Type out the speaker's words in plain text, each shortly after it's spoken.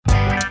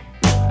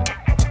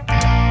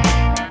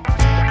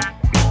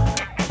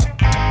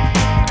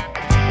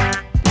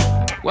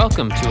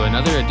Welcome to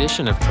another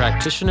edition of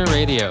Practitioner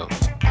Radio,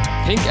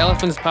 Pink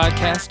Elephant's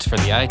podcast for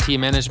the IT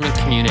management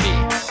community.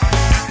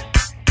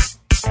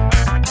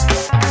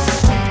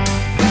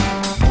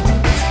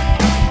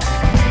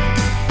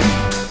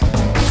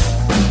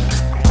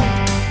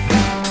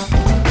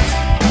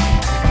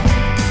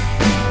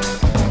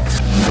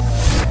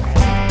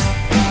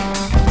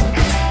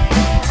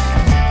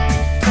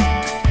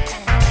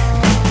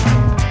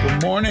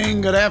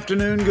 Good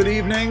afternoon, good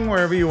evening,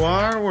 wherever you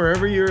are,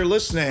 wherever you're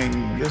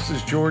listening. This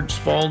is George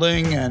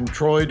Spalding and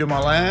Troy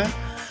Dumoulin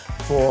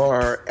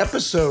for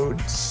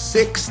episode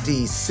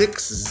 60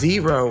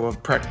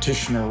 of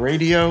Practitioner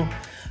Radio.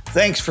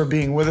 Thanks for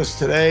being with us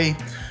today.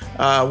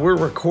 We're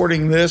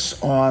recording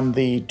this on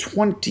the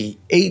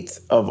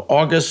 28th of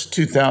August,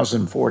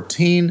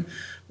 2014.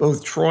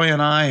 Both Troy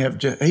and I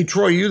have hey,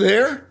 Troy, you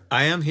there?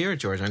 I am here,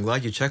 George. I'm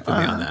glad you checked with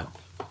me on that.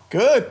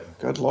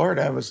 Good Lord.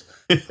 I was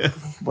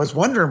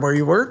wondering where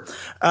you were.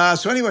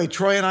 So anyway,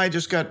 Troy and I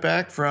just got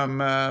back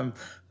from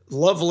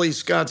lovely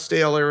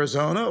Scottsdale,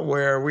 Arizona,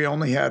 where we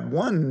only had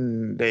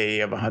one day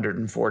of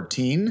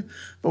 114,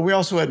 but we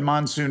also had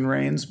monsoon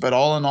rains. But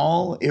all in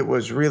all, it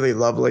was really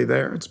lovely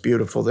there. It's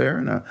beautiful there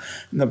in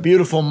the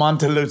beautiful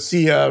Monte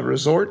Lucia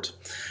Resort,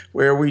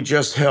 where we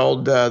just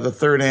held the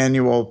third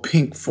annual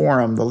Pink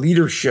Forum, the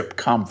leadership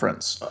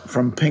conference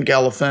from Pink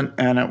Elephant,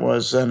 and it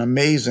was an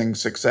amazing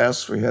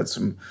success. We had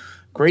some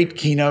great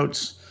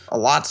keynotes,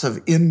 lots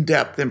of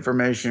in-depth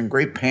information,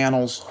 great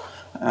panels,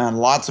 and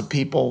lots of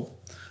people,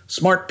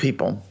 smart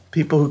people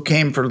who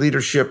came for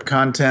leadership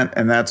content,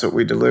 and that's what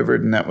we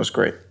delivered, and that was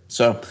great.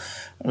 So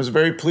I was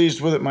very pleased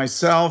with it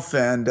myself,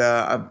 and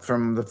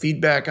from the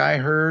feedback I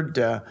heard,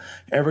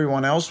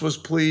 everyone else was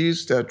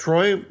pleased.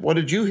 Troy, what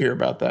did you hear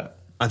about that?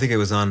 I think it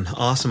was an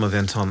awesome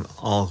event on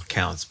all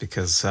counts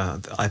because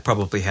I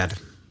probably had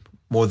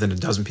more than a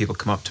dozen people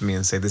come up to me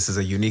and say, this is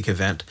a unique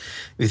event.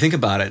 If you think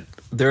about it,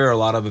 there are a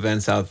lot of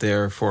events out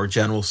there for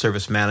general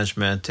service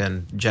management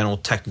and general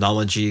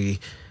technology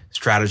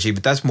strategy,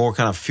 but that's more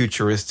kind of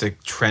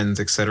futuristic trends,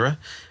 etc.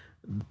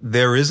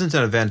 There isn't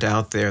an event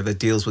out there that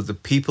deals with the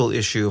people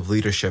issue of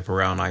leadership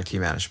around IT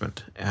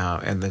management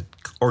and the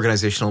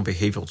organizational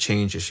behavioral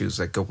change issues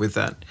that go with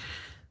that.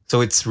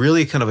 So it's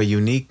really kind of a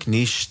unique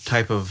niche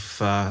type of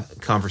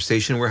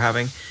conversation we're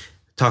having.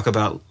 Talk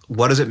about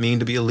what does it mean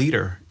to be a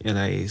leader in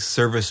a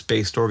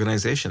service-based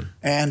organization,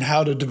 and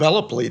how to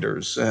develop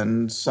leaders,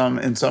 and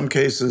in some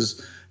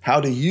cases,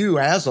 how do you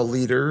as a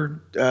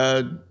leader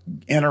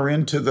enter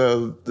into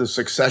the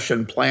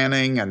succession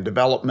planning and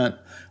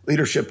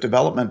leadership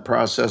development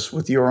process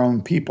with your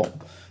own people.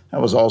 That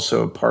was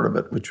also a part of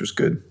it, which was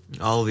good.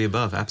 All of the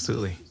above,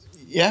 absolutely.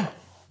 Yeah.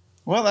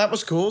 Well, that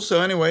was cool. So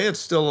anyway,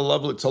 it's a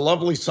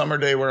lovely summer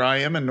day where I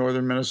am in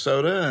northern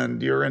Minnesota,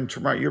 and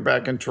you're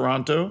back in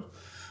Toronto.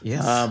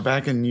 Yes.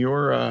 Back in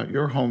your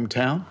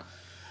hometown.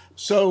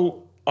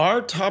 So our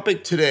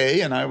topic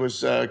today, and I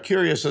was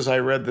curious as I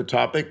read the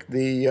topic,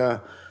 the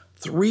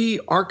 3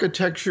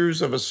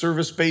 architectures of a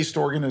service-based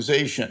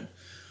organization.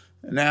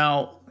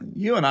 Now,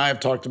 you and I have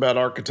talked about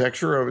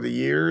architecture over the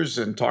years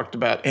and talked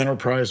about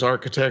enterprise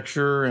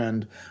architecture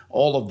and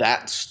all of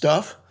that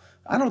stuff.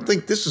 I don't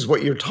think this is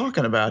what you're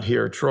talking about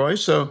here, Troy.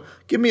 So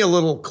give me a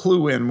little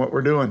clue in what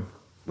we're doing.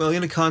 Well,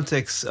 in the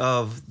context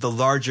of the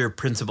larger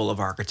principle of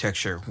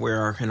architecture,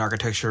 where an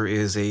architecture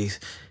is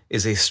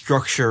a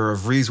structure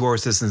of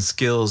resources and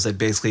skills that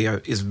basically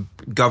is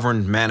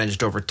governed,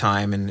 managed over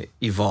time, and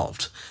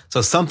evolved.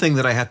 So something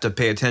that I have to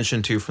pay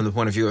attention to from the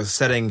point of view of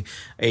setting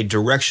a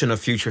direction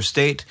of future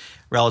state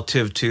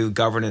relative to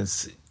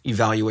governance,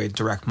 evaluate,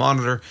 direct,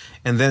 monitor,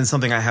 and then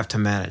something I have to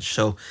manage.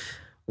 So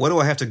what do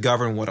I have to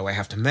govern? What do I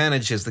have to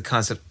manage is the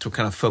concept we're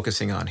kind of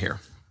focusing on here.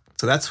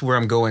 So that's where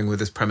I'm going with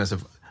this premise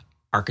of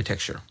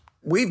architecture.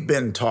 We've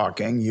been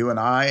talking, you and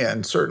I,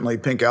 and certainly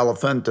Pink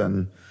Elephant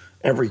and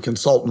every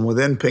consultant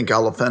within Pink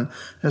Elephant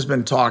has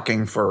been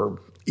talking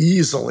for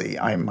easily,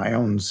 my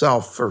own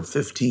self, for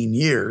 15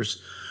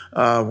 years,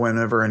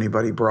 whenever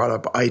anybody brought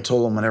up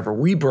ITIL and whenever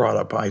we brought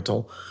up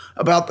ITIL,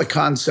 about the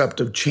concept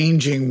of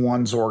changing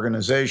one's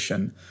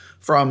organization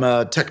from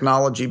a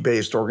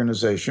technology-based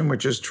organization,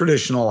 which is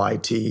traditional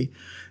IT,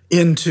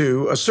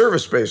 into a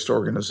service-based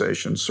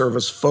organization,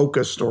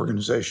 service-focused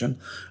organization,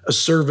 a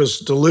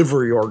service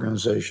delivery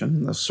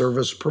organization, a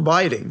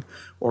service-providing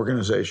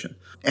organization.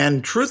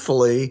 And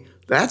truthfully,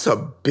 that's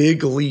a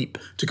big leap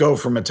to go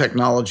from a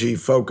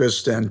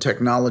technology-focused and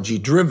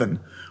technology-driven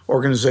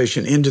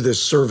organization into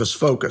this service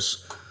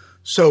focus.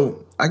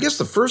 So I guess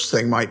the first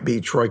thing might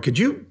be, Troy, could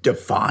you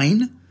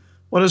define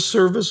what a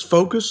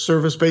service-focused,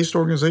 service-based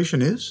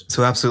organization is?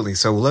 So absolutely.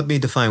 So let me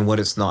define what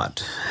it's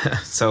not.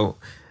 So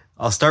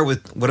I'll start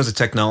with what is a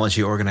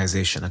technology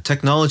organization. A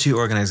technology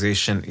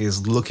organization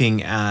is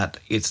looking at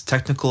its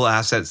technical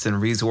assets and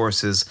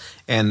resources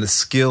and the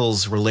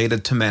skills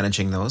related to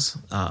managing those,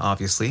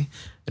 obviously,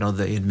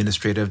 the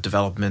administrative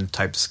development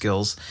type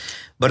skills.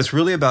 But it's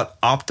really about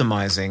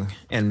optimizing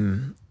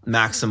and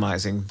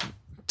maximizing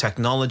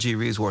technology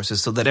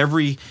resources so that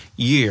every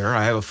year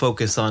I have a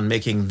focus on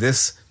making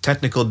this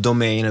technical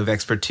domain of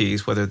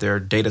expertise, whether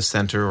they're data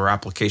center or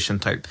application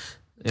type,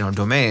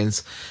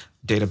 domains,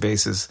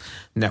 databases,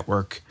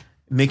 network,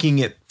 making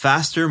it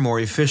faster, more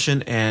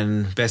efficient,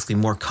 and basically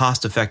more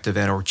cost-effective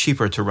or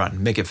cheaper to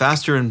run. Make it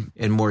faster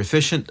and more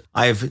efficient.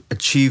 I've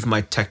achieved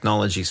my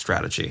technology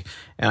strategy,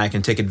 and I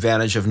can take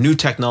advantage of new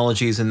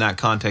technologies in that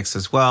context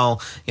as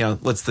well.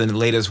 What's the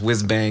latest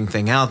whiz-bang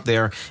thing out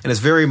there? And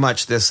it's very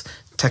much this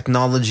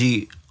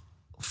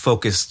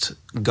technology-focused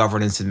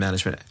governance and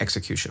management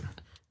execution.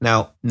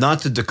 Now, not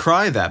to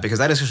decry that, because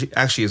that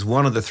actually is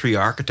one of the three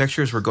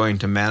architectures we're going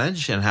to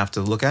manage and have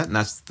to look at, and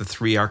that's the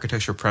three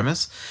architecture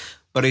premise.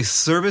 But a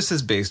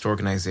services-based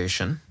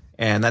organization,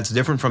 and that's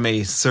different from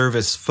a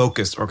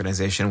service-focused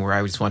organization where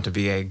I just want to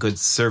be a good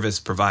service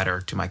provider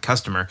to my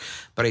customer.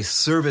 But a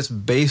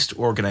service-based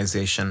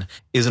organization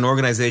is an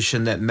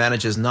organization that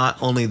manages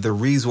not only the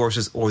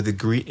resources or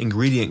the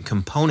ingredient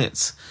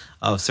components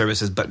of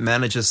services, but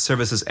manages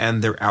services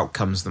and their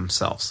outcomes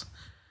themselves.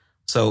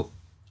 So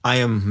I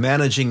am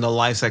managing the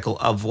life cycle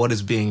of what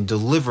is being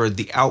delivered,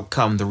 the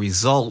outcome, the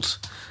result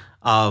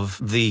of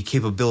the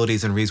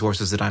capabilities and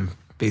resources that I'm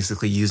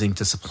basically using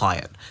to supply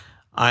it.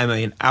 I'm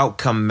an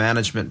outcome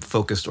management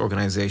focused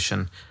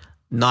organization,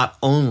 not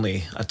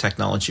only a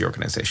technology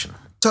organization.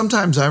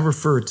 Sometimes I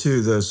refer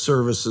to the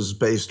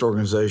services-based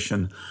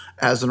organization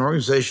as an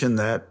organization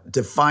that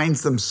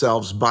defines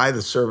themselves by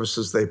the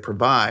services they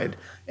provide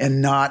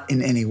and not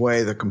in any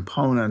way the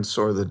components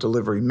or the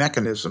delivery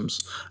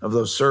mechanisms of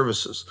those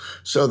services,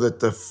 so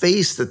that the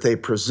face that they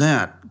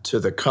present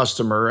to the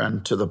customer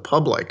and to the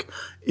public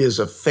is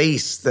a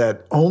face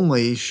that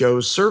only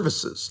shows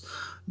services.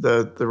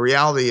 The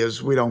reality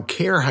is we don't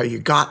care how you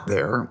got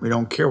there. We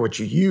don't care what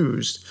you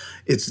used.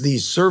 It's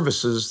these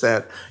services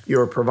that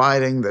you're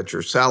providing, that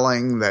you're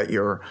selling,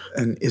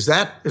 and is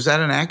that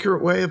an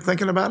accurate way of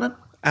thinking about it?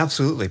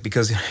 Absolutely,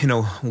 because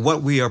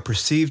what we are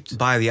perceived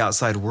by the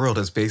outside world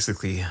is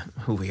basically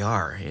who we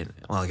are.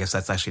 Well, I guess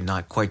that's actually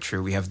not quite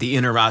true. We have the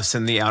inner us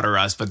and the outer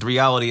us, but the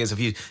reality is, if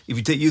you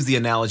use the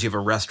analogy of a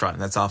restaurant,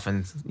 that's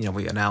often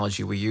the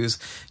analogy we use.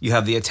 You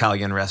have the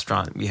Italian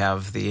restaurant, we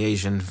have the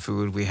Asian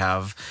food, we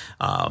have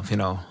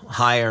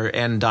higher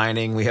end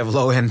dining, we have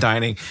low end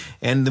dining,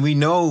 and we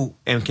know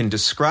and can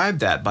describe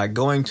that by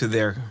going to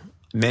their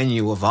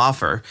menu of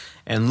offer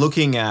and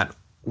looking at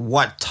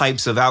what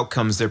types of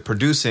outcomes they're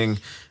producing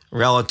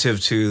relative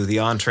to the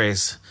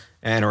entrees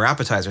and or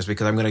appetizers,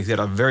 because I'm going to get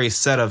a very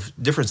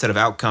different set of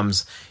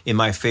outcomes in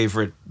my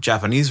favorite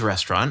Japanese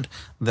restaurant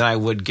than I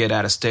would get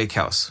at a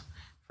steakhouse,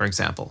 for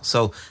example.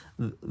 So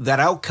that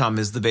outcome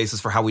is the basis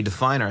for how we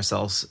define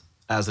ourselves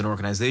as an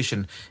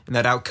organization, and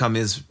that outcome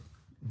is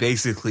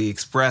basically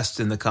expressed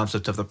in the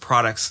concept of the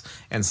products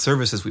and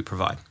services we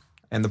provide,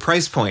 and the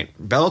price point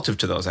relative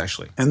to those,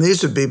 actually. And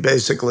these would be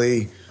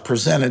basically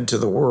presented to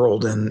the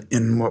world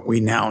in what we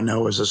now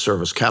know as a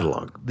service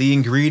catalog. The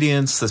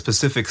ingredients, the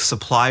specific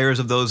suppliers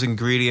of those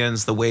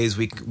ingredients, the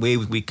way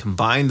we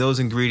combine those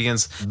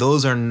ingredients,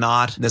 those are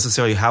not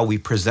necessarily how we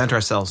present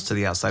ourselves to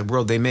the outside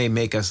world. They may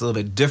make us a little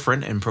bit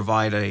different and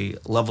provide a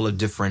level of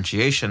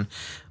differentiation,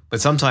 but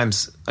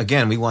sometimes,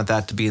 again, we want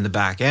that to be in the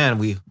back end.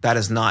 That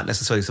is not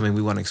necessarily something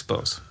we want to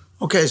expose.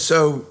 Okay,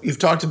 so you've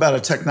talked about a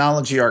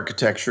technology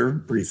architecture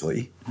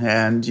briefly,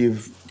 and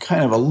you've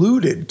kind of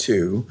alluded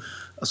to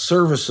a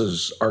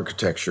services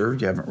architecture.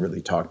 You haven't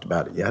really talked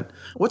about it yet.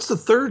 What's the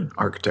third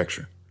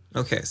architecture?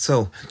 Okay,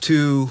 so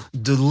to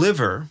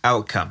deliver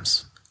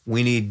outcomes,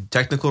 we need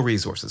technical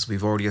resources.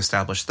 We've already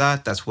established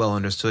that. That's well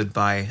understood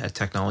by a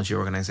technology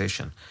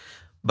organization.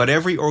 But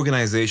every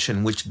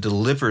organization which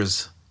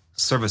delivers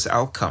service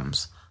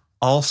outcomes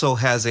also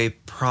has a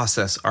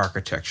process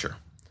architecture.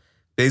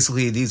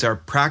 Basically, these are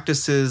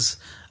practices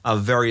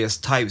of various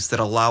types that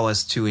allow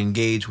us to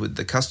engage with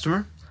the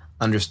customer,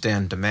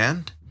 understand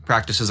demand,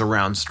 practices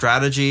around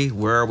strategy.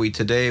 Where are we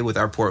today with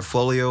our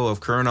portfolio of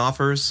current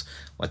offers?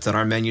 What's on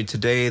our menu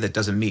today that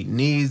doesn't meet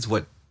needs?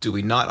 What do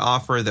we not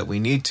offer that we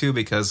need to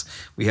because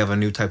we have a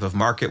new type of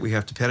market we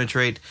have to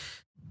penetrate?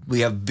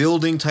 We have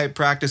building type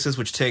practices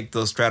which take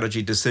those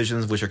strategy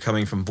decisions which are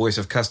coming from voice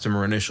of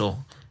customer initial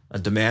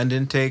demand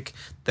intake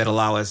that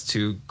allow us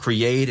to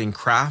create and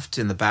craft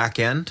in the back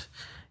end.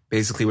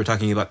 Basically, we're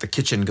talking about the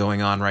kitchen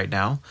going on right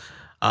now,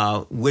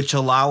 which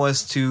allow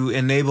us to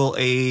enable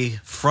a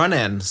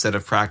front-end set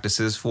of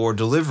practices for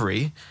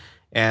delivery.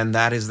 And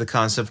that is the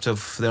concept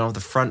of the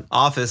front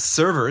office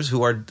servers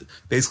who are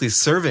basically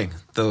serving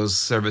those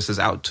services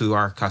out to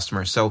our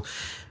customers. So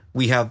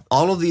we have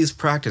all of these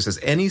practices.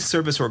 Any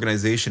service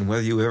organization,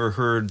 whether you ever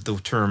heard the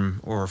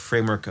term or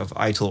framework of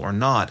ITIL or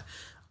not,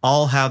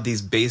 all have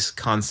these base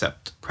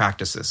concept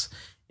practices: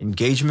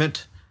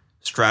 engagement,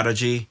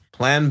 strategy,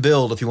 plan,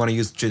 build, if you want to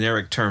use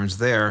generic terms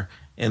there,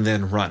 and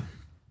then run.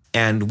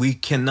 And we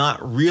cannot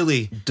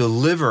really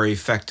deliver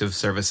effective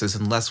services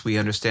unless we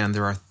understand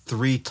there are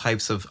three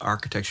types of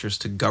architectures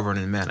to govern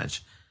and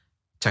manage.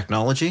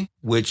 Technology,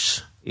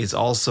 which is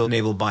also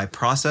enabled by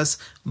process,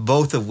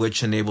 both of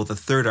which enable the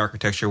third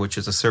architecture, which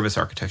is a service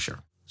architecture.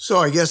 So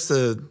I guess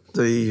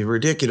the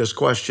ridiculous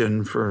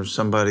question for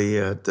somebody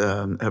at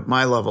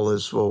my level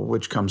is, well,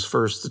 which comes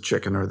first, the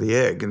chicken or the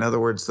egg? In other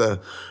words,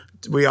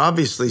 we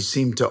obviously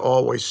seem to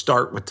always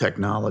start with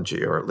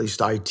technology, or at least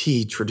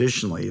IT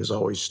traditionally has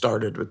always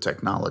started with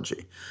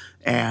technology,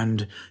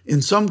 and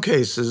in some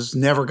cases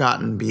never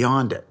gotten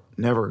beyond it,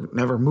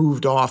 never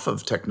moved off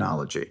of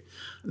technology.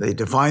 They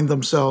defined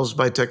themselves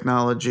by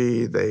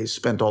technology. They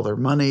spent all their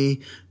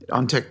money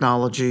on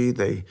technology.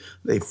 They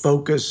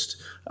focused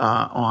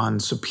on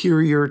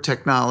superior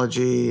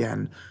technology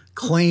and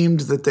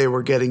claimed that they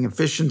were getting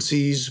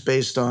efficiencies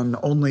based on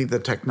only the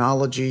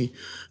technology.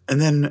 And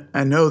then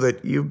I know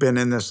that you've been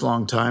in this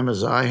long time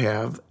as I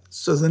have.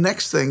 So the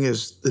next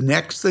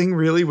thing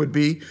really would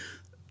be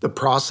the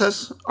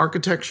process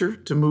architecture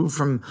to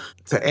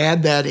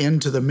add that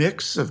into the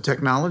mix of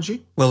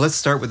technology? Well, let's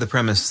start with the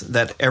premise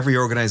that every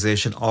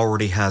organization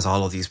already has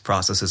all of these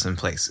processes in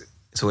place.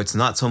 So it's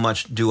not so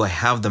much do I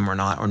have them or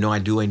not, or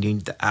do I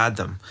need to add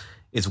them?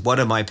 It's what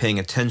am I paying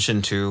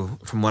attention to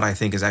from what I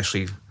think is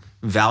actually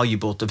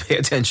valuable to pay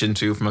attention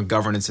to from a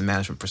governance and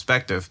management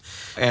perspective.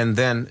 And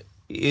then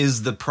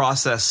is the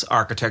process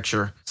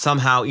architecture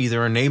somehow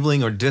either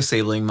enabling or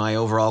disabling my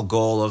overall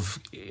goal of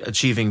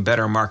achieving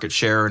better market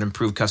share and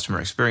improved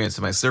customer experience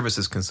in my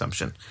services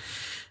consumption?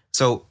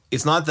 So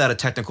it's not that a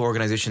technical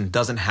organization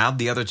doesn't have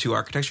the other two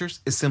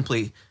architectures. It's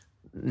simply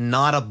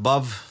not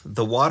above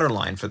the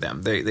waterline for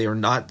them. They are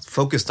not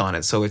focused on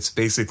it. So it's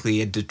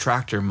basically a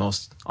detractor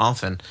most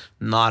often,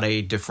 not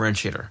a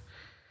differentiator.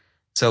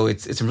 So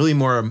it's really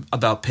more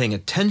about paying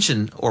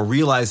attention or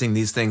realizing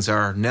these things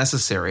are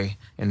necessary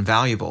and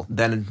valuable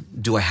than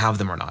do I have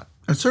them or not.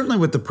 And certainly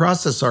with the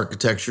process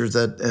architectures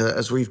that,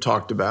 as we've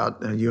talked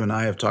about, you and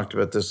I have talked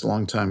about this a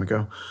long time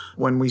ago,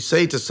 when we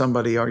say to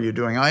somebody, are you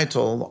doing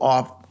ITIL?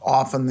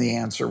 Often the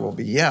answer will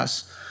be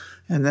yes.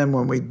 And then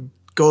when we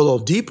go a little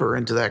deeper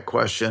into that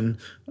question,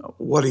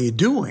 what are you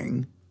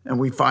doing? And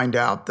we find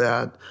out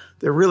that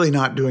they're really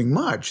not doing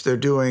much. They're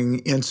doing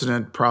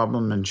incident,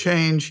 problem, and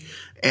change.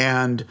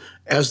 And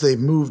as they've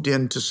moved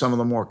into some of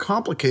the more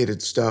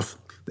complicated stuff,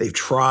 they've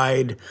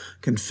tried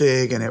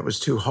config and it was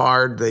too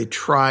hard. They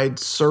tried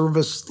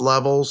service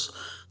levels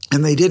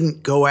and they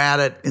didn't go at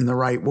it in the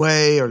right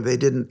way, or they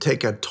didn't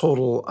take a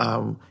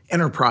total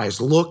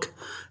enterprise look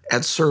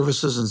at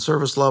services and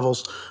service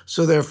levels.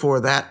 So therefore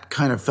that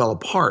kind of fell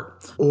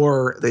apart.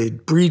 Or they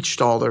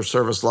breached all their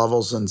service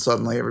levels and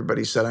suddenly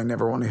everybody said, I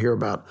never want to hear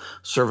about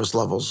service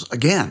levels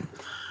again.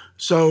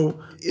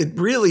 So it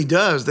really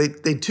does. They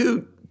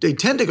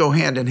tend to go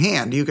hand in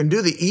hand. You can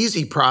do the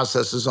easy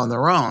processes on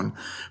their own,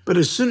 but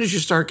as soon as you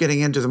start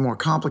getting into the more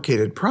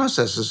complicated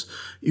processes,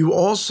 you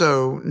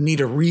also need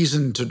a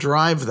reason to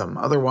drive them.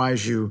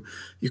 Otherwise, you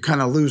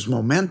kind of lose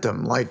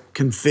momentum, like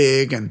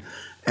config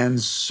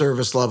and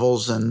service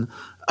levels and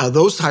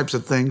those types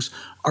of things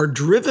are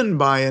driven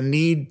by a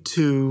need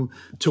to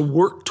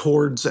work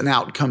towards an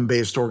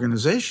outcome-based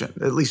organization.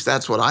 At least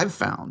that's what I've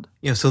found.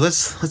 Yeah, so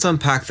let's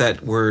unpack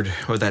that word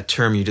or that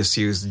term you just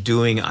used,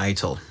 doing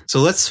ITIL. So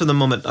let's for the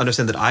moment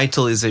understand that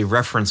ITIL is a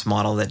reference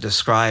model that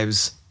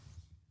describes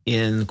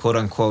in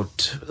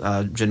quote-unquote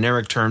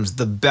generic terms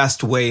the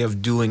best way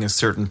of doing a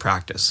certain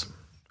practice,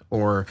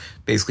 or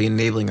basically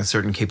enabling a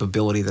certain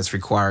capability that's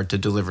required to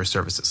deliver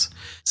services.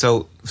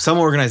 So some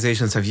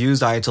organizations have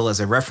used ITIL as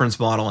a reference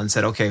model and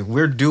said, okay,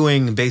 we're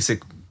doing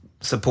basic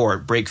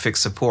support, break-fix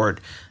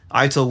support.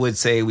 ITIL would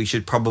say we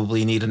should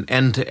probably need an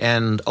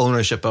end-to-end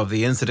ownership of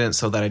the incident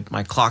so that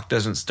my clock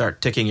doesn't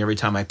start ticking every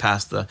time I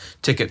pass the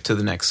ticket to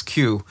the next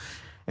queue.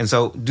 And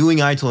so doing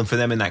ITIL for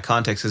them in that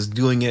context is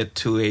doing it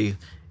to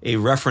a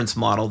reference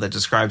model that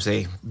describes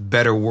a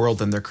better world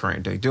than they're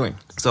currently doing.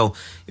 So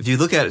if you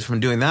look at it from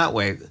doing that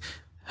way,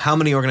 how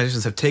many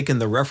organizations have taken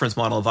the reference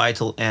model of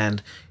ITIL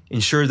and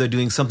ensured they're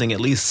doing something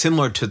at least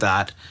similar to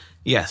that?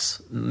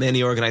 Yes,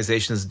 many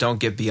organizations don't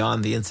get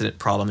beyond the incident,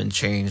 problem, and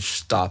change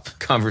stop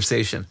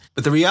conversation.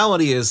 But the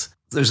reality is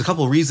there's a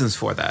couple of reasons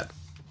for that.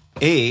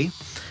 A,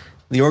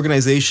 the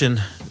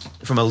organization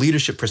from a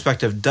leadership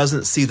perspective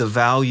doesn't see the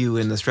value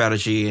in the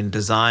strategy and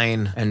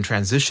design and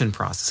transition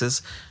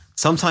processes.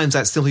 Sometimes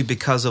that's simply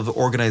because of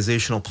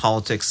organizational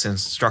politics and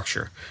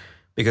structure.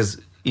 Because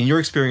in your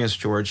experience,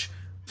 George,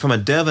 from a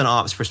dev and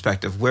ops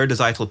perspective, where does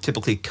ITIL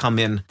typically come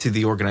in to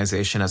the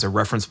organization as a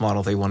reference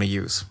model they want to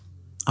use?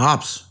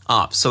 Ops.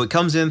 So it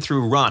comes in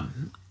through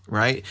run,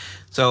 right?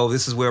 So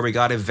this is where we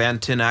got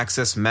event and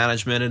access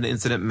management and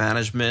incident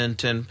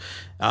management. And,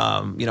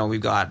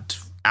 we've got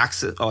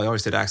access. Oh, I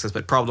always said access,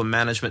 but problem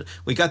management.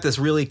 We got this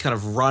really kind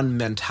of run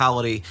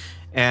mentality.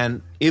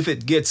 And if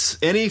it gets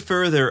any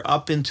further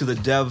up into the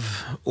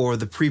dev or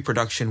the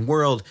pre-production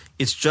world,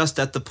 it's just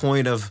at the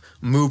point of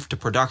move to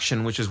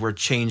production, which is where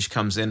change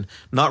comes in.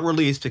 Not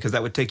release, because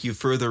that would take you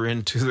further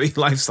into the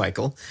life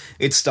cycle.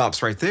 It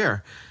stops right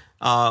there.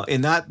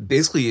 And that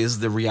basically is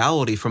the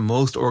reality for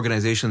most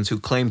organizations who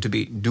claim to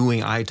be doing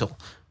ITIL,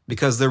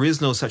 because there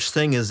is no such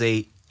thing as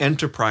a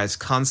enterprise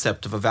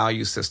concept of a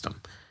value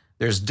system.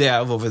 There's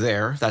dev over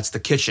there, that's the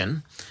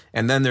kitchen.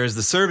 And then there's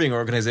the serving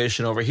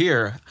organization over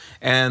here,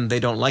 and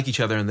they don't like each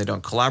other and they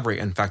don't collaborate.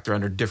 In fact, they're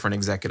under different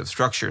executive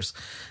structures.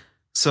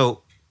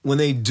 So when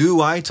they do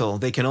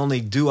ITIL, they can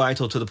only do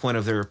ITIL to the point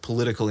of their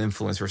political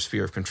influence or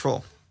sphere of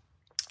control.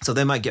 So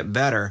they might get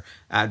better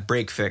at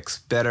break fix,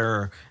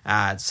 better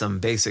at some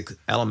basic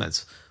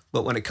elements.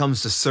 But when it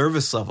comes to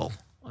service level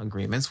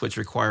agreements, which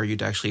require you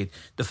to actually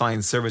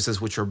define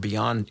services which are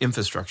beyond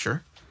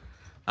infrastructure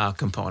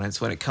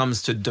components, when it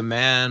comes to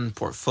demand,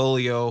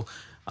 portfolio,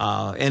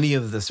 any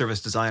of the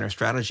service design or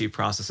strategy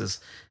processes,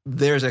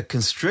 there's a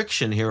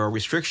constriction here or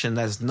restriction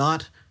that's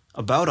not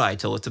about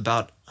ITIL. It's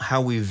about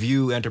how we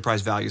view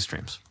enterprise value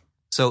streams.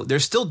 So they're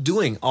still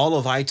doing all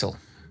of ITIL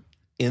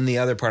in the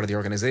other part of the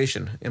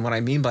organization. And what I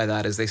mean by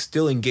that is they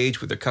still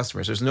engage with their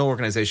customers. There's no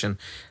organization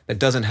that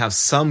doesn't have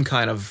some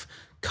kind of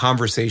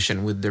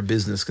conversation with their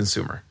business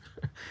consumer,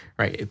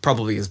 right? It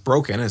probably is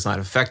broken. It's not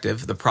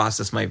effective. The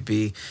process might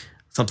be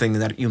something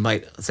that you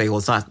might say, well,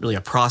 it's not really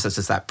a process,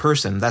 it's that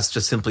person. That's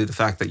just simply the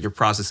fact that your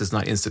process is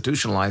not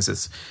institutionalized.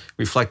 It's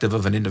reflective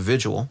of an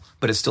individual,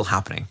 but it's still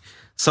happening.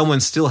 Someone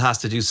still has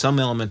to do some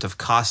element of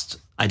cost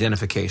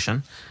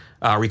identification,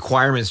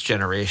 requirements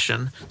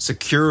generation,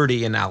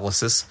 security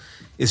analysis.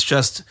 It's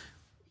just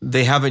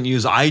they haven't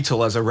used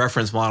ITIL as a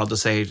reference model to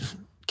say,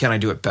 can I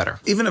do it better?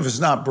 Even if it's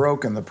not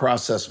broken, the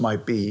process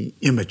might be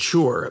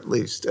immature, at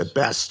least, at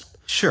best.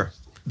 Sure.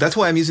 That's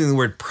why I'm using the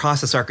word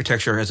process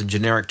architecture as a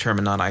generic term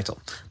and not ITIL.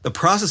 The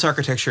process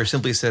architecture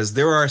simply says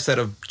there are a set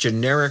of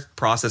generic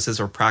processes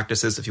or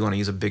practices, if you want to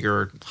use a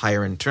bigger,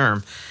 higher-end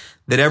term,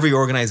 that every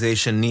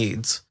organization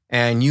needs.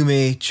 And you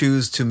may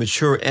choose to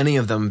mature any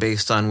of them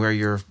based on where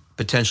your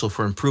potential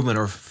for improvement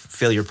or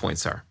failure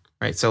points are.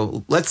 Right.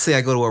 So let's say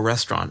I go to a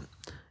restaurant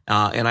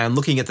and I'm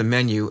looking at the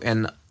menu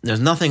and there's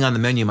nothing on the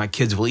menu my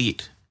kids will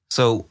eat.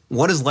 So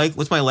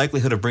what's my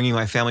likelihood of bringing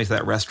my family to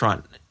that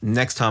restaurant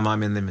next time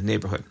I'm in the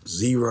neighborhood?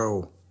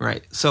 0.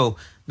 Right. So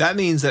that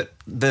means that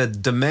the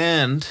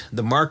demand,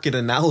 the market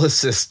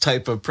analysis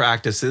type of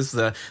practices,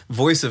 the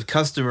voice of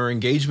customer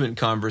engagement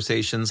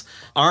conversations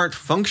aren't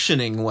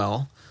functioning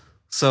well.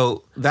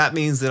 So that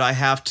means that I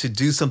have to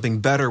do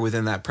something better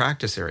within that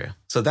practice area.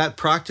 So that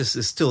practice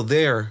is still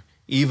there,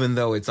 even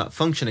though it's not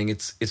functioning,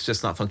 it's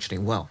just not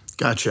functioning well.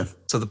 Gotcha.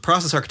 So the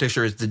process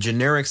architecture is the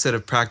generic set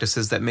of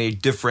practices that may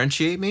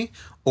differentiate me,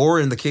 or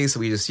in the case that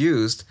we just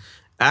used,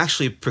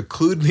 actually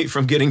preclude me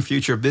from getting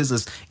future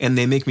business, and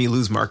they make me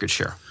lose market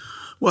share.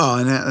 Well,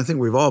 and I think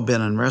we've all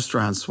been in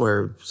restaurants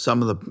where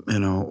some of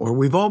the, or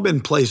we've all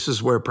been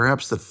places where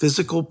perhaps the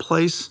physical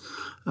place,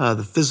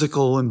 the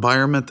physical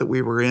environment that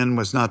we were in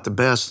was not the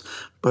best,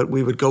 but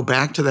we would go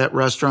back to that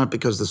restaurant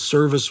because the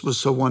service was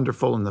so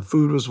wonderful and the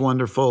food was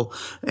wonderful.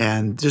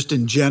 And just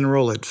in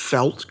general, it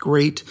felt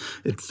great.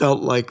 It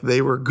felt like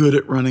they were good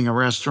at running a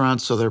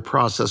restaurant, so their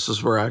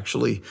processes were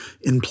actually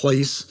in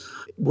place.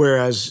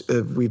 Whereas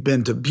we've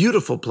been to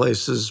beautiful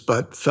places,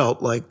 but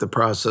felt like the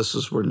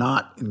processes were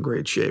not in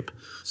great shape.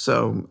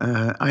 So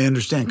I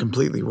understand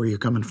completely where you're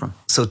coming from.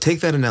 So take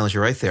that analogy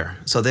right there.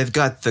 So they've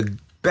got the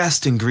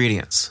best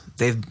ingredients.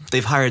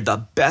 They've hired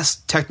the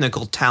best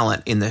technical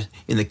talent in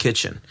the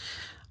kitchen,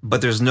 but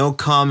there's no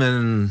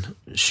common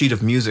sheet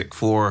of music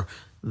for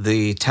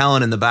the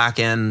talent in the back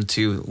end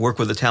to work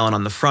with the talent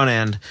on the front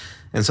end,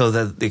 and so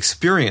the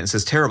experience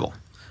is terrible,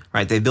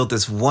 right? They built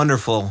this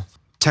wonderful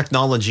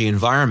technology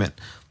environment,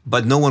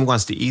 but no one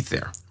wants to eat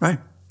there. Right,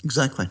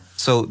 exactly.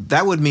 So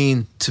that would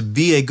mean to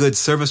be a good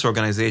service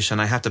organization,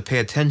 I have to pay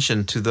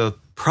attention to the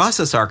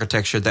process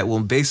architecture that will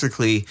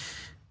basically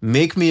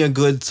make me a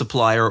good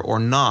supplier or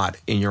not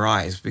in your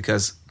eyes,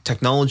 because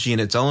technology in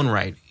its own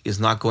right is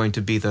not going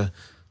to be the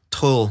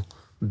total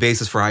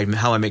basis for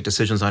how I make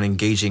decisions on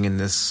engaging in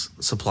this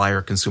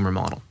supplier-consumer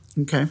model.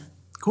 Okay,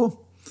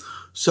 cool.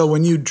 So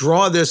when you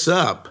draw this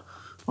up,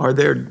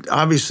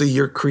 obviously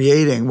you're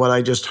creating, what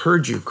I just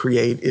heard you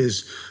create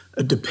is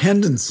a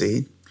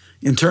dependency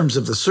in terms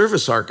of the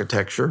service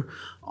architecture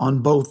on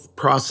both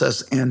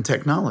process and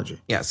technology.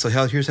 Yeah, so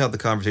here's how the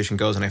conversation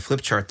goes, and I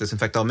flip chart this. In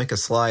fact, I'll make a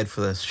slide for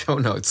the show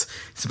notes.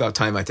 It's about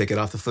time I take it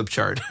off the flip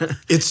chart.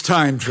 It's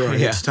time, Troy.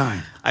 Yeah. It's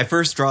time. I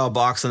first draw a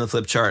box on the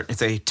flip chart.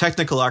 It's a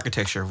technical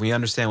architecture. We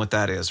understand what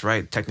that is,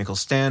 right? Technical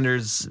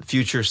standards,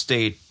 future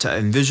state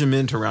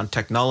envisionment around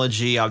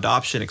technology,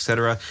 adoption,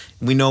 etc.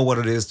 We know what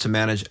it is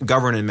to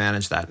govern and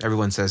manage that.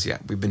 Everyone says, yeah,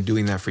 we've been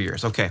doing that for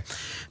years. Okay.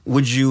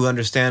 Would you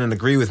understand and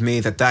agree with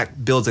me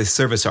that builds a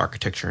service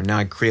architecture? Now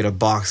I create a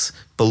box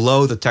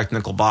below the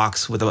technical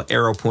box with an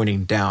arrow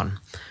pointing down.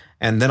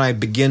 And then I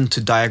begin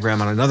to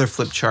diagram on another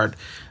flip chart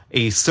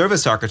a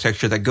service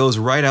architecture that goes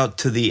right out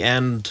to the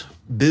end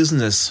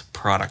business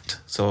product.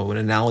 So an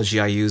analogy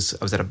I use,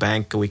 I was at a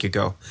bank a week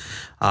ago.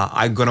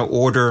 I'm going to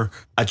order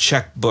a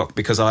checkbook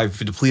because I've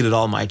depleted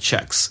all my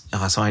checks.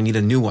 So I need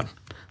a new one.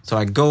 So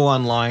I go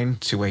online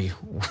to a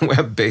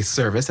web-based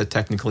service, a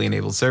technically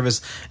enabled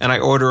service, and I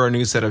order a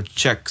new set of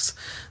checks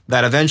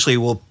that eventually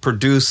will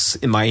produce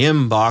in my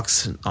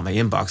inbox,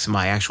 in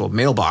my actual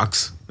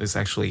mailbox. There's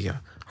actually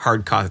a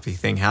hard copy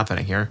thing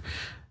happening here.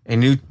 a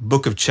new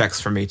book of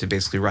checks for me to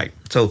basically write.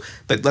 So,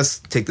 but let's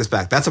take this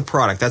back. That's a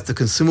product. That's the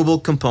consumable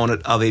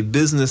component of a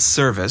business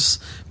service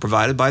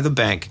provided by the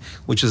bank,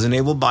 which is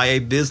enabled by a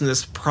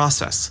business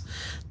process.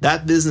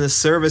 That business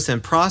service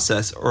and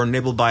process are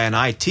enabled by an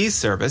IT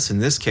service, in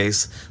this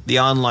case, the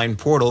online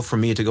portal for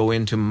me to go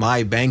into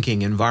my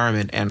banking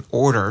environment and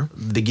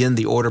begin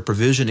the order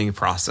provisioning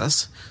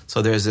process.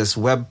 So there's this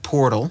web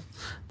portal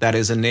that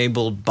is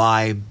enabled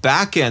by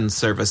back-end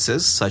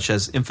services, such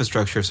as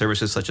infrastructure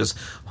services, such as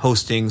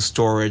hosting,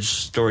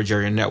 storage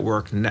area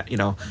network,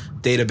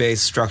 database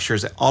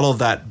structures, all of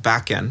that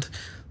back-end.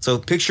 So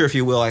picture, if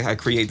you will, I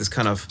create this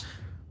kind of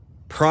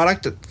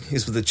product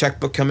is with the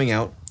checkbook coming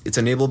out. It's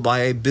enabled by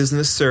a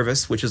business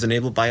service, which is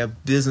enabled by a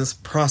business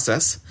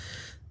process.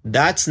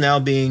 That's now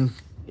being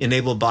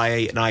enabled by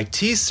an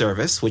IT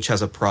service, which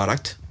has a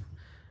product,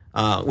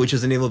 which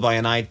is enabled by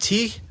an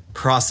IT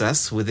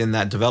process within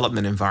that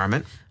development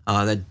environment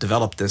that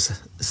developed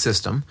this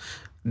system.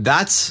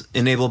 That's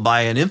enabled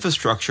by an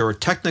infrastructure or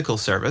technical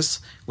service,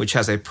 which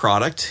has a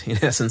product,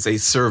 in essence, a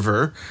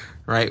server,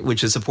 right,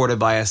 which is supported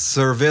by a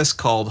service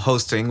called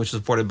hosting, which is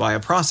supported by a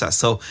process.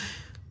 So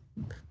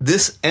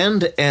this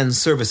end-to-end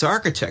service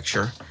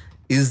architecture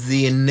is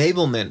the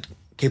enablement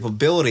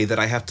capability that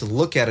I have to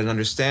look at and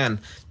understand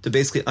to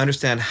basically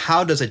understand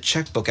how does a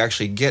checkbook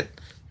actually get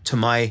to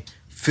my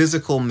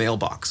physical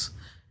mailbox.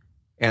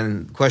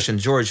 And question,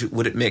 George,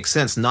 would it make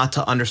sense not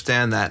to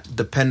understand that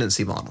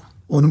dependency model?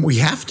 Well, we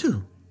have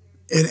to.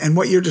 And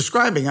what you're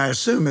describing, I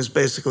assume, is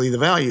basically the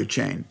value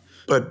chain.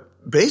 But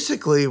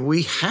basically,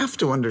 we have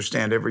to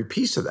understand every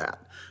piece of that.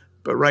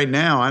 But right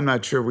now, I'm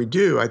not sure we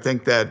do. I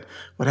think that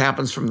what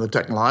happens from the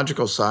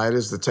technological side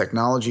is the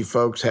technology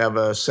folks have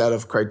a set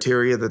of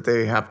criteria that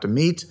they have to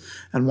meet.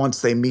 And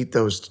once they meet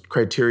those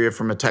criteria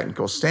from a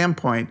technical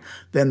standpoint,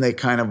 then they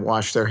kind of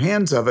wash their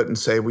hands of it and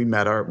say, we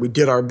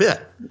did our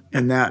bit.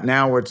 And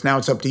now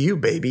it's up to you,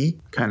 baby,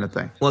 kind of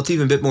thing. Well, it's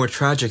even a bit more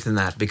tragic than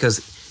that, because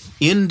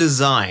in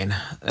design,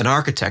 an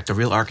architect, a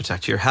real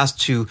architect here, has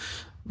to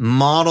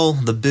model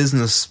the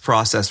business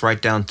process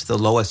right down to the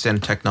lowest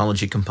end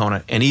technology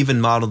component, and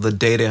even model the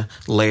data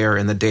layer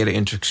and the data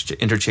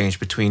interchange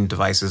between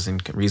devices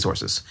and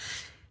resources.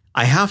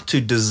 I have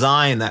to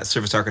design that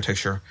service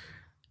architecture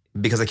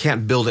because I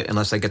can't build it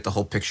unless I get the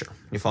whole picture.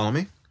 You follow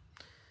me?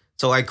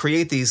 So I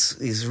create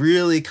these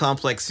really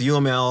complex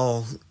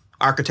UML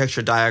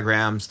architecture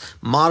diagrams,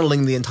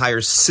 modeling the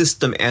entire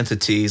system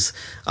entities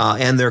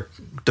and their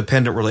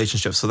dependent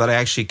relationships so that I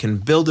actually can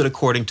build it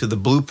according to the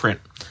blueprint,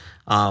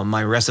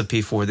 my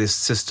recipe for this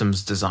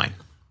systems design.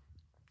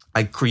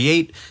 I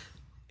create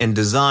and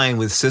design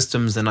with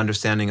systems and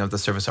understanding of the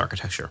service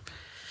architecture.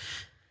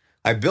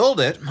 I build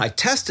it, I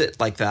test it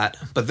like that,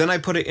 but then I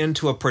put it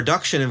into a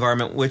production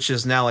environment, which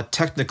is now a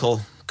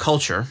technical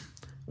culture.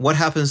 What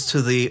happens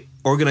to the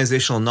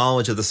organizational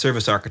knowledge of the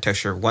service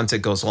architecture once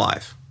it goes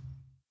live?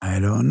 I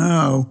don't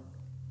know.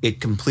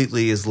 It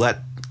completely is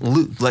let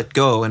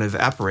go and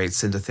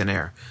evaporates into thin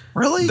air.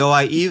 Really? Though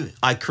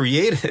I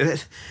created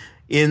it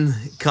in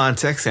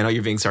context. I know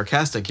you're being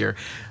sarcastic here,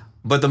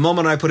 but the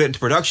moment I put it into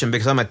production,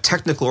 because I'm a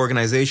technical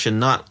organization,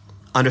 not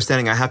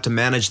understanding I have to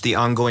manage the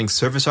ongoing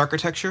service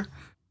architecture,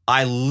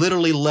 I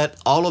literally let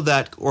all of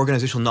that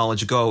organizational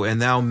knowledge go and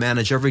now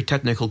manage every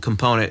technical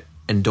component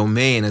and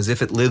domain as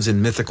if it lives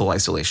in mythical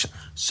isolation.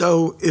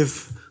 So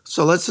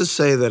let's just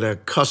say that a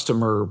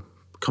customer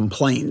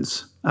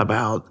complains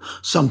about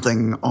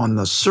something on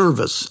the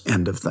service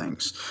end of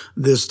things.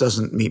 This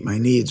doesn't meet my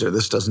needs, or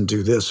this doesn't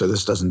do this, or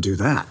this doesn't do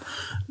that.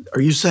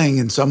 Are you saying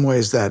in some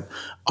ways that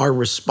our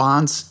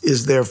response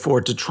is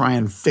therefore to try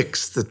and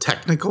fix the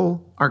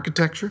technical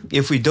architecture?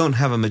 If we don't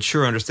have a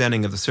mature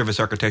understanding of the service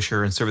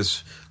architecture and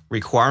service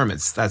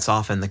requirements, that's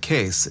often the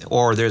case,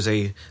 or there's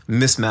a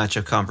mismatch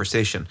of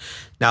conversation.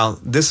 Now,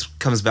 this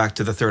comes back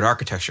to the third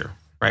architecture,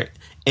 right?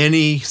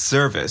 Any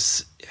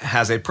service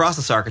has a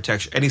process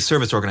architecture, any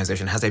service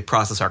organization has a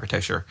process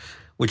architecture,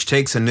 which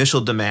takes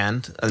initial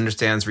demand,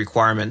 understands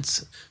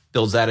requirements,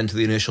 builds that into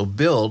the initial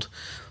build.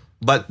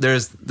 But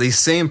there's these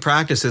same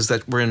practices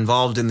that were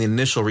involved in the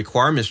initial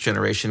requirements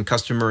generation,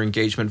 customer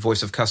engagement,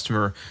 voice of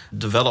customer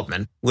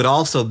development, would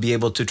also be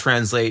able to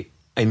translate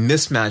a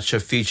mismatch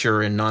of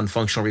feature and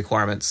non-functional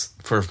requirements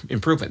for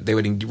improvement. They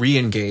would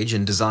re-engage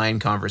in design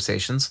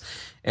conversations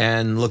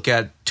and look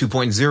at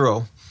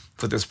 2.0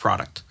 for this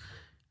product.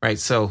 Right,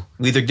 so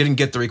we either didn't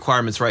get the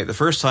requirements right the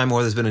first time,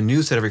 or there's been a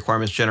new set of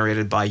requirements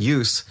generated by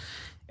use,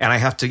 and I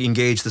have to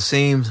engage the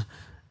same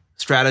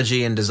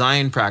strategy and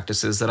design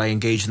practices that I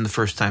engaged in the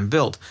first time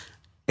build.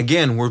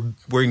 Again,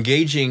 we're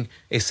engaging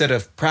a set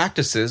of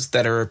practices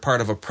that are a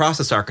part of a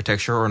process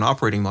architecture or an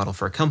operating model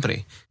for a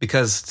company,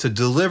 because to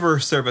deliver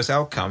service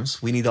outcomes,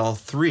 we need all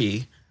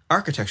three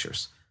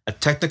architectures: a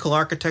technical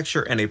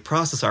architecture and a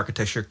process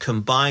architecture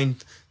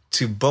combined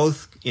to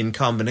both in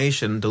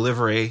combination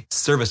deliver a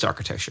service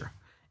architecture.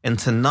 And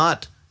to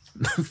not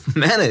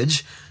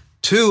manage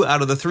two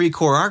out of the three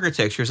core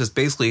architectures is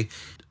basically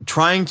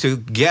trying to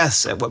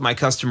guess at what my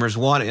customers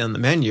want in the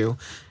menu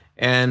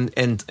and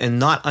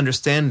not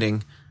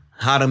understanding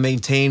how to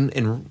maintain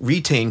and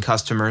retain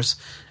customers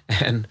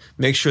and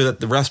make sure that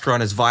the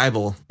restaurant is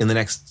viable in the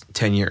next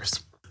 10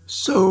 years.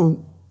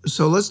 So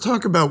let's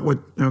talk about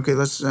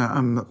as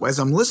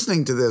I'm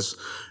listening to this,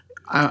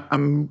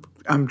 I'm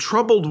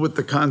troubled with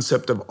the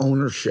concept of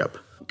ownership.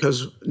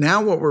 Because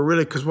now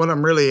what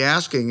I'm really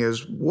asking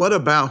is, what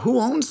about who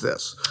owns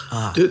this?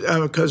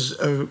 Because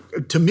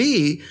to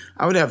me,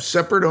 I would have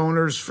separate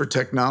owners for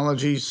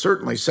technology,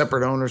 certainly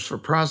separate owners for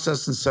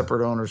process and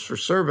separate owners for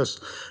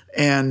service.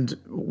 And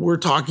we're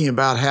talking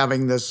about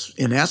having this,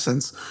 in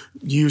essence,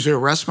 use a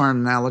restaurant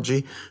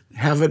analogy,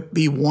 have it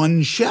be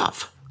one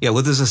chef. Yeah,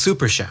 well, there's a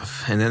super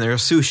chef, and then there are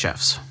sous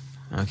chefs,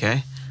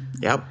 okay?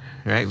 Yep.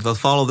 Right, they'll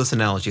follow this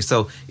analogy.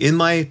 So in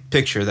my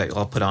picture that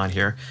I'll put on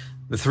here,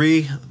 the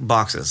 3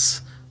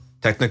 boxes,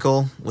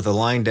 technical with a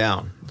line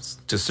down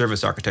to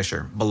service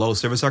architecture. Below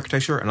service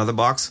architecture, another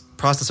box,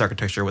 process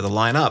architecture with a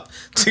line up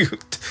to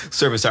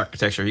service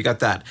architecture. You got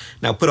that.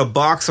 Now put a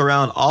box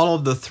around all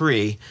of the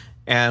 3,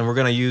 and we're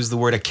going to use the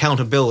word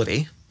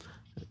accountability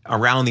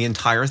around the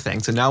entire thing.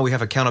 So now we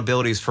have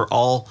accountabilities for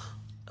all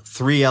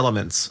 3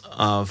 elements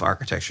of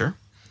architecture.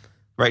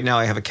 Right now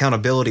I have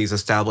accountabilities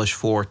established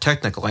for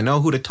technical. I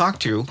know who to talk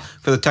to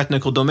for the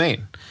technical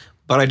domain,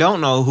 but I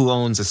don't know who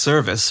owns a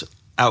service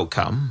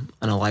outcome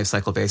on a life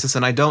cycle basis,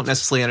 and I don't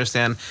necessarily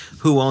understand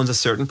who owns a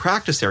certain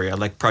practice area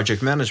like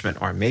project management,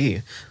 or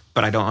me,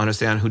 but I don't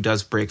understand who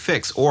does break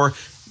fix. Or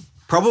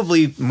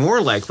probably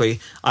more likely,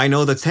 I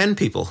know the 10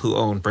 people who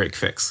own break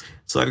fix.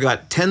 So I've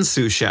got 10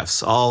 sous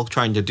chefs all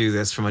trying to do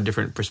this from a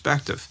different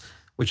perspective,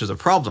 which is a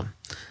problem.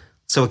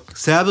 So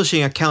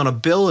establishing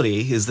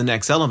accountability is the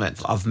next element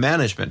of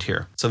management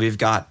here. So we've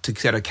got to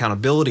set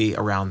accountability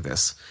around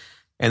this.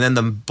 And then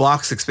the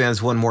box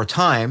expands one more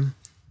time.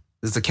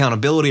 There's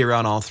accountability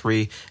around all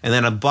 3. And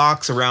then a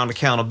box around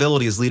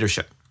accountability is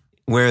leadership,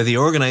 where the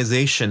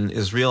organization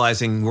is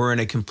realizing we're in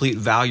a complete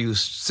value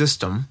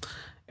system,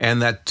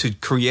 and that to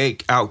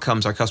create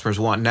outcomes our customers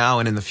want now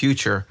and in the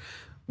future,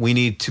 we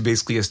need to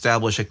basically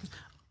establish a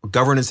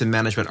governance and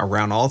management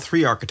around all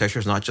 3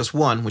 architectures, not just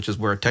one, which is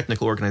where a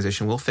technical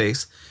organization will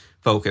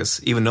focus,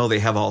 even though they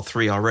have all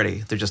 3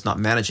 already. They're just not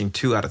managing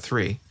 2 out of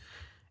 3.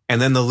 And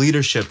then the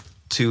leadership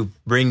to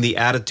bring the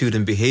attitude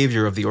and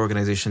behavior of the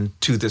organization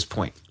to this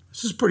point.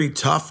 This is pretty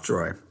tough,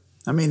 Troy.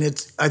 I mean,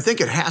 I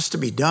think it has to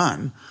be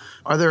done.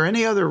 Are there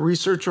any other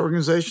research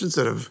organizations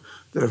that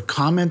have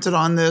commented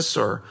on this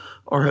or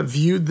have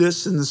viewed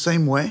this in the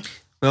same way?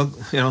 Well,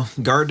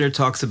 Gartner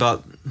talks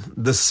about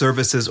the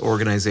services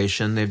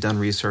organization. They've done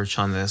research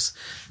on this.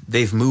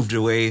 They've moved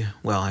away.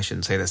 Well, I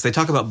shouldn't say this. They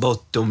talk about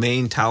both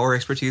domain tower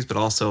expertise, but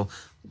also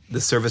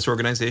the service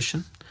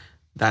organization.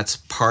 That's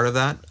part of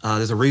that.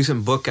 There's a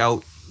recent book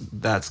out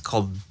that's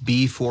called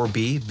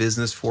B4B,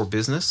 Business for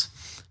Business.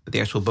 But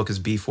the actual book is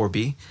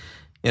B4B.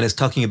 And it's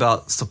talking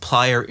about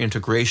supplier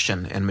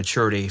integration and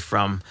maturity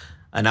from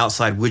an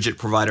outside widget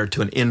provider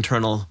to an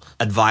internal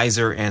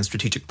advisor and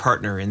strategic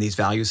partner in these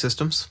value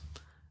systems.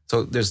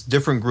 So there's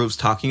different groups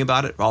talking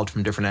about it, all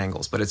from different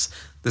angles. But it's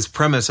this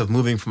premise of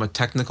moving from a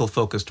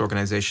technical-focused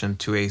organization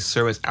to a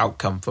service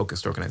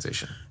outcome-focused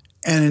organization.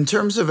 And in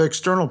terms of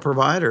external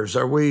providers,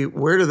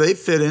 where do they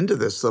fit into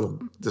this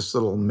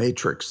little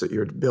matrix that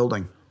you're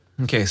building?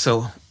 Okay,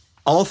 so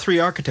all 3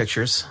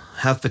 architectures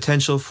have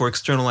potential for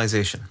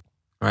externalization,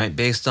 right?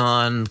 Based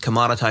on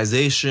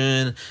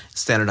commoditization,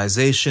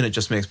 standardization, it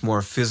just makes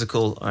more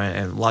physical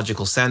and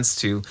logical sense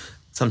to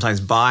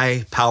sometimes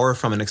buy power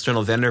from an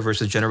external vendor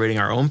versus generating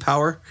our own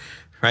power,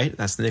 right?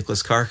 That's the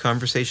Nicholas Carr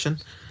conversation.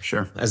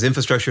 Sure. As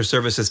infrastructure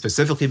services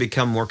specifically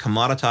become more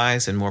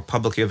commoditized and more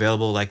publicly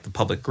available, like the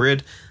public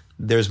grid,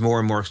 there's more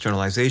and more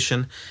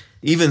externalization.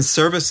 Even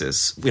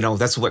services,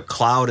 that's what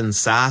cloud and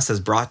SaaS has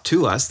brought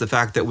to us, the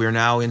fact that we're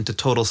now into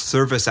total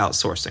service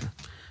outsourcing,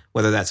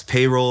 whether that's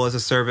payroll as a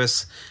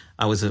service.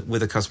 I was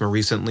with a customer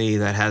recently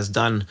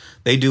that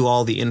they do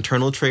all the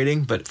internal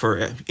trading, but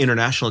for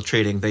international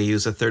trading, they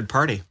use a third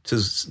party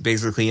to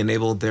basically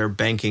enable their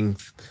banking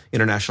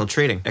international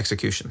trading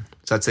execution.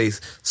 So that's a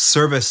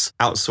service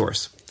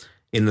outsource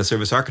in the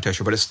service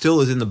architecture, but it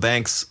still is in the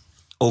bank's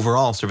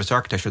overall service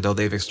architecture, though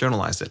they've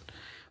externalized it.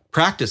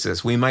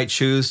 Practices, we might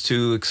choose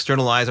to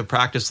externalize a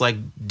practice like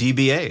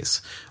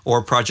DBAs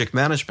or project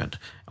management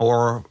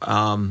or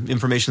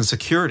information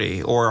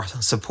security or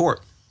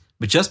support.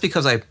 But just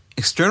because I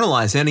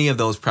externalize any of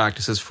those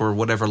practices for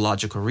whatever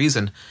logical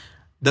reason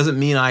doesn't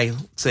mean I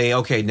say,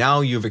 okay, now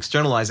you've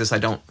externalized this,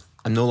 I'm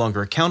no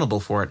longer accountable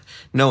for it.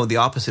 No, the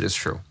opposite is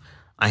true.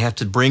 I have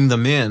to bring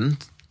them in,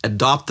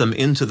 adopt them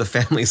into the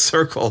family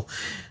circle.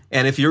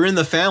 And if you're in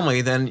the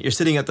family, then you're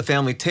sitting at the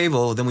family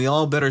table, then we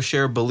all better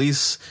share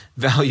beliefs,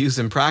 values,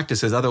 and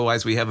practices.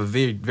 Otherwise, we have a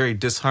very, very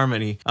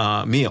disharmony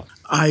meal.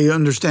 I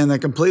understand that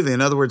completely. In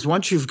other words,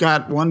 once you've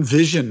got one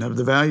vision of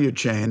the value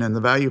chain and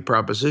the value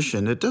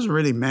proposition, it doesn't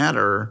really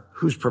matter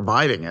who's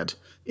providing it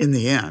in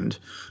the end.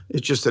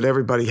 It's just that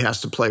everybody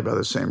has to play by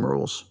the same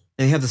rules.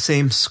 They have the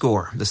same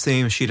score, the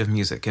same sheet of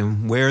music,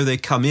 and where they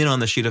come in on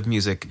the sheet of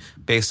music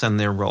based on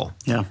their role.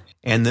 Yeah.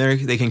 And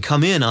they can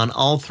come in on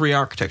all 3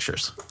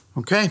 architectures.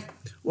 Okay.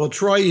 Well,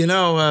 Troy,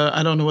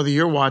 I don't know whether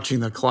you're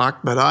watching the clock,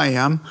 but I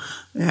am,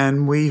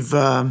 and we've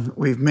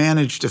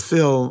managed to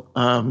fill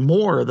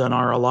more than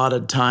our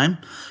allotted time,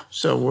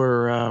 so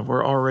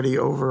we're already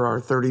over our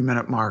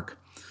 30-minute mark.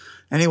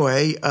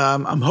 Anyway,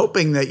 I'm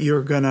hoping that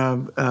you're going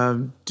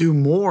to do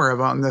more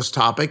about this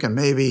topic, and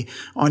maybe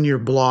on your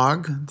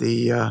blog,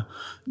 the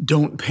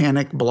Don't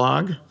Panic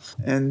blog,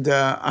 and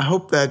I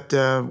hope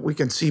that we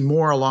can see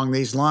more along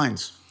these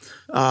lines.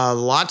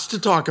 Lots to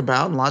talk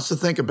about and lots to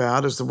think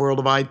about as the world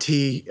of IT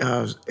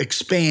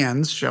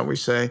expands, shall we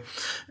say,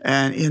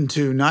 and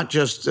into not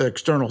just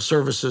external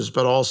services,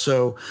 but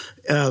also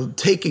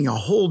taking a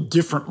whole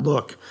different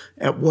look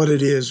at what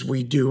it is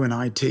we do in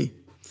IT.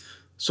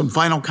 Some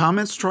final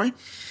comments, Troy?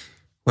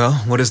 Well,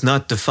 what is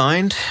not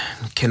defined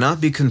cannot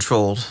be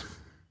controlled.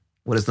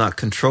 What is not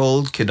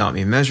controlled cannot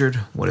be measured.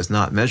 What is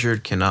not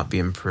measured cannot be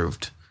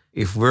improved.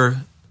 If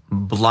we're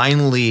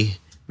blindly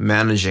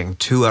managing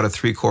 2 out of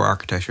 3 core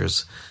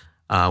architectures,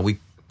 we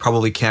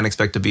probably can't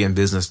expect to be in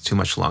business too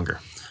much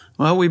longer.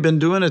 Well, we've been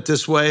doing it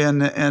this way,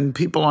 and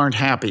people aren't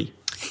happy.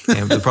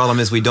 And the problem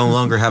is we no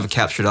longer have a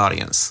captured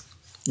audience.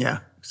 Yeah,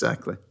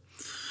 exactly.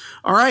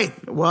 All right.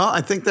 Well,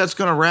 I think that's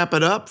going to wrap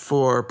it up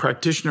for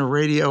Practitioner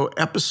Radio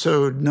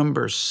episode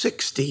number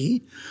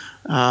 60,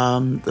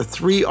 the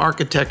 3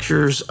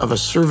 architectures of a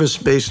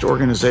service-based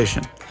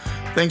organization.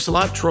 Thanks a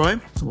lot, Troy.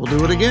 We'll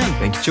do it again.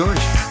 Thank you,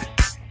 George.